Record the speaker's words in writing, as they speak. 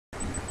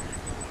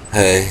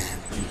Hey,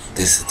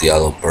 this is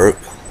Diallo Burke,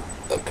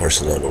 a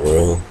person on the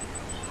world.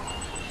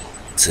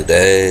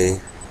 Today,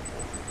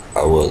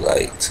 I would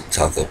like to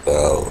talk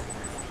about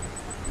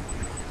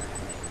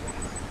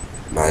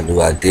my new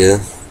idea.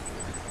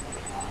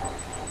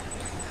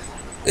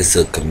 It's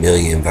a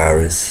Chameleon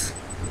virus.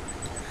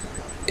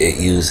 It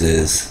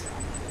uses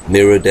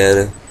mirror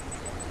data,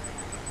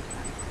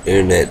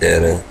 internet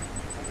data,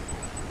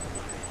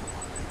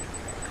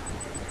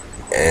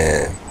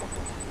 and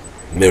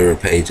mirror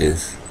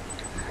pages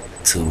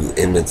to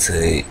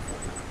imitate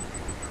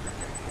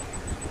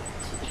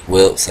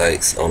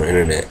websites on the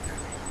internet.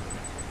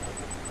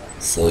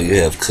 So you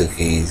have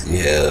cookies,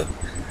 you have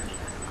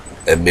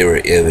a mirror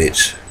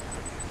image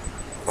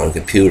on a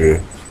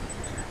computer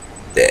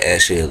that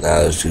actually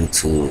allows you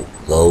to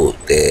load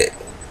that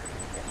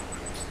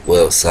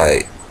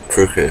website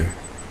quicker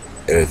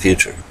in the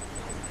future.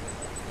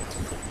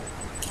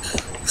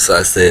 So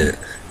I said,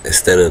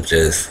 instead of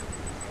just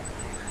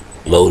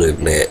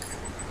loading that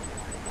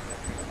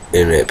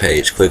internet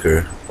page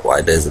quicker,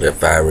 why doesn't a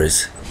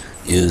virus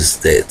use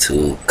that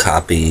to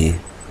copy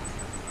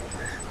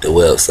the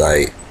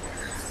website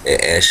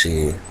and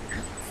actually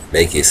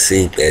make it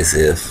seem as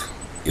if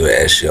you're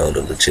actually on a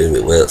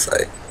legitimate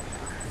website?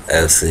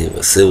 I've seen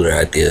a similar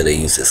idea. They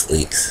use as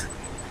leaks,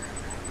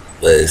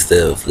 but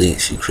instead of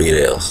leaks, you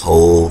create a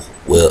whole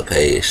web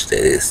page that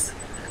is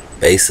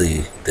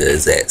basically the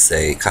exact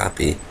same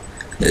copy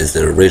as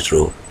the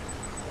original.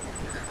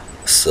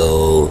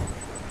 So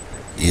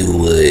you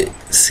would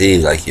see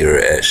like you're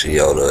actually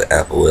on an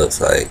Apple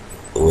website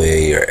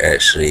when you're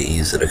actually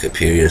using a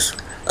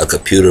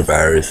computer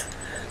virus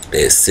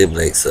that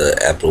simulates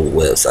Apple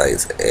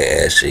websites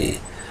and actually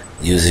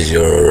uses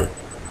your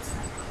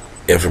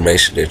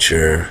information that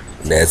you're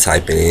now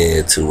typing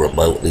in to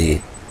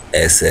remotely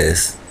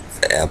access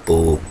the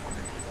Apple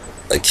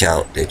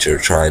account that you're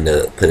trying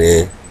to put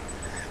in.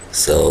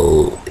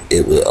 So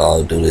it will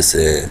all do this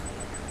in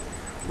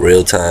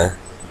real time,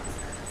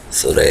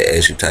 so that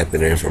as you type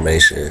in the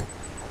information,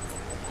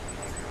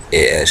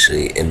 it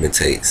actually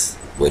imitates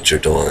what you're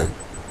doing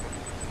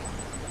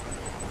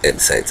at the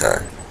same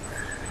time.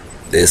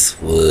 This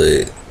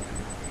would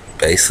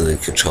basically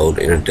control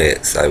the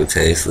internet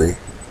simultaneously,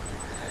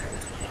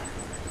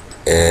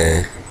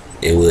 and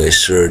it would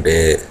ensure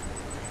that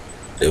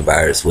the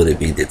virus wouldn't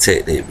be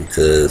detected,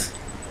 because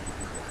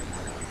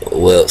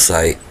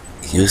website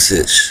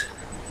usage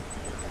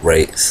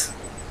rates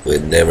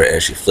would never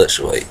actually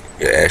fluctuate.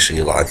 You're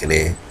actually logging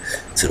in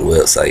to the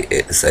website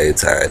at the same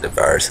time the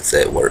virus is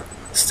at work,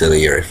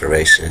 stealing your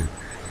information,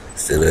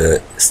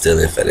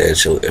 stealing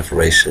financial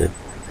information,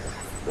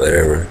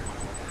 whatever.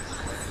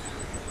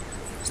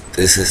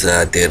 This is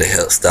an idea to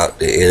help stop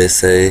the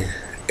NSA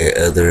and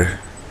other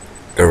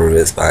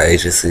government spy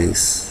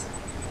agencies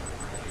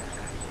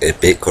and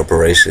big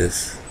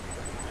corporations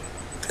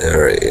that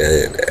are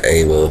in the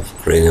aim of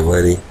creating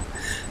money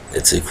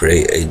and to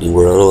create a new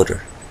world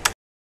order.